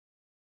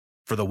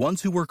For the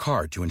ones who work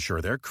hard to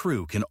ensure their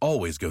crew can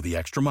always go the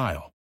extra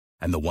mile,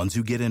 and the ones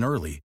who get in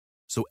early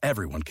so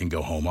everyone can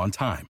go home on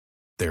time,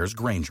 there's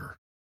Grainger,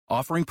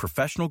 offering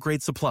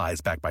professional-grade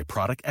supplies backed by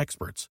product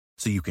experts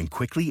so you can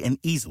quickly and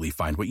easily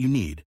find what you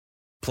need.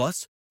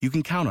 Plus, you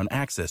can count on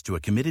access to a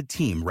committed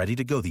team ready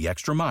to go the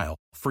extra mile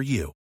for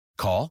you.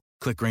 Call,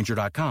 click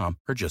Grainger.com,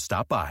 or just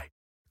stop by.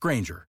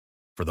 Grainger,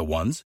 for the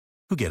ones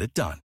who get it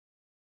done.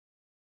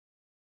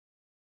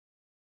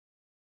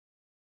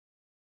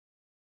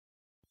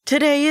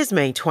 Today is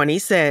May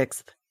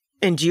 26th,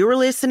 and you are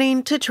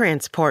listening to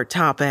Transport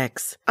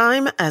Topics.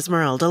 I'm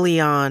Esmeralda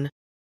Leon.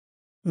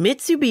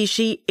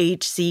 Mitsubishi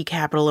HC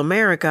Capital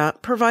America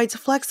provides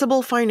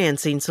flexible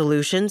financing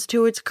solutions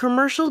to its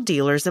commercial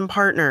dealers and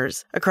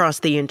partners across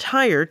the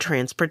entire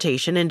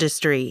transportation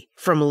industry,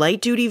 from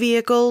light-duty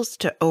vehicles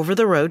to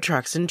over-the-road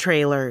trucks and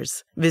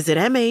trailers. Visit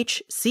mhccna.com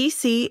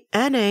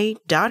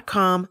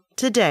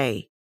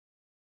today.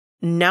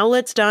 Now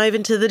let's dive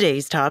into the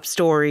day's top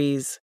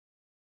stories.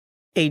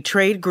 A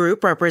trade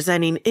group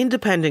representing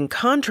independent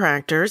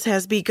contractors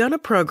has begun a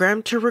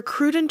program to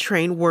recruit and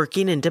train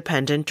working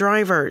independent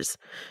drivers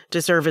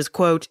to serve as,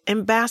 quote,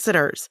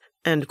 ambassadors,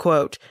 end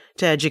quote,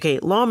 to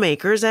educate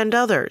lawmakers and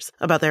others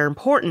about their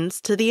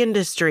importance to the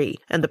industry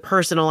and the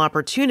personal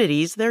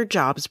opportunities their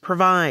jobs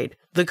provide.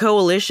 The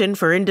Coalition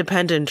for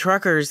Independent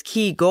Truckers'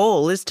 key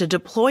goal is to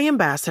deploy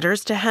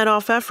ambassadors to head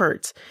off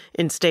efforts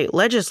in state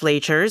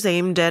legislatures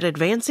aimed at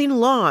advancing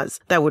laws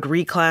that would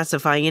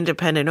reclassify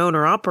independent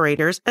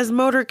owner-operators as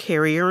motor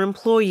carrier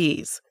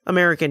employees.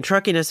 American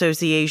Trucking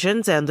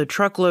Associations and the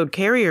Truckload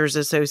Carriers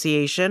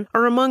Association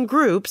are among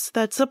groups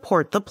that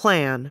support the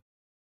plan.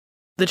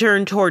 The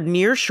turn toward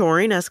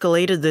nearshoring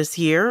escalated this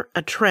year,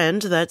 a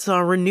trend that saw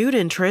renewed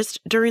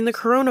interest during the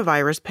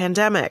coronavirus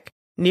pandemic.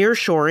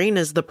 Nearshoring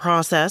is the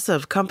process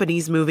of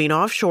companies moving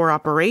offshore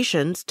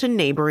operations to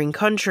neighboring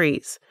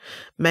countries.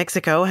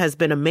 Mexico has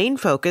been a main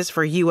focus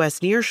for U.S.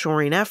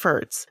 nearshoring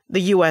efforts.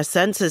 The U.S.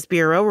 Census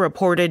Bureau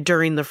reported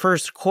during the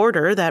first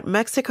quarter that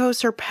Mexico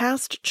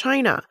surpassed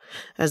China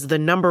as the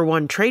number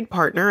one trade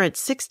partner at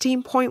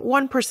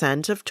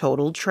 16.1% of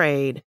total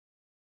trade.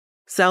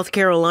 South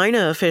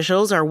Carolina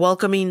officials are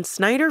welcoming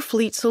Snyder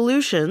Fleet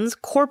Solutions'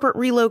 corporate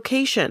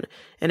relocation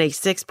and a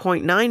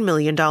 $6.9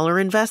 million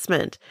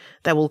investment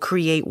that will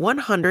create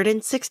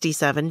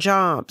 167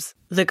 jobs.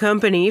 The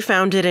company,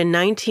 founded in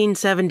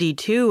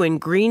 1972 in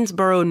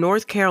Greensboro,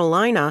 North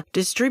Carolina,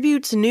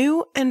 distributes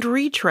new and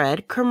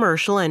retread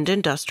commercial and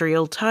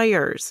industrial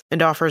tires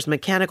and offers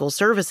mechanical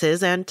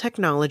services and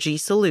technology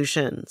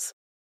solutions.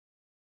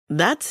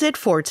 That's it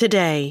for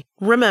today.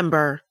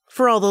 Remember,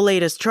 for all the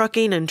latest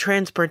trucking and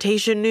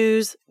transportation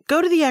news,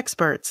 go to the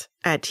experts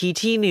at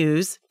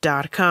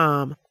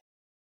ttnews.com.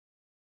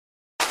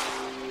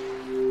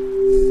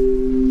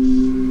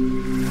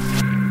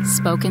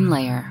 Spoken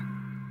Layer.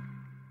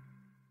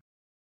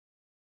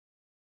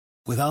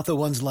 Without the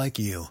ones like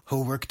you,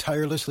 who work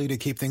tirelessly to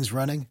keep things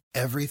running,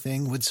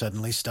 everything would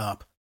suddenly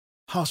stop.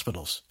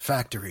 Hospitals,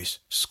 factories,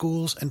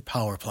 schools, and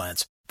power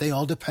plants, they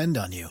all depend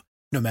on you.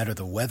 No matter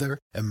the weather,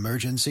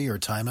 emergency, or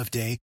time of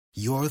day,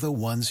 you're the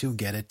ones who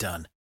get it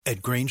done.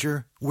 At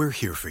Grainger, we're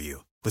here for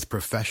you with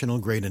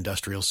professional-grade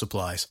industrial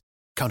supplies.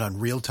 Count on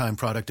real-time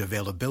product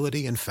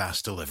availability and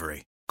fast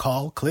delivery.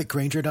 Call, click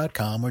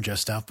Grainger.com, or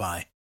just stop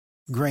by.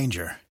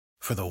 Grainger,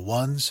 for the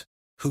ones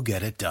who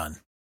get it done.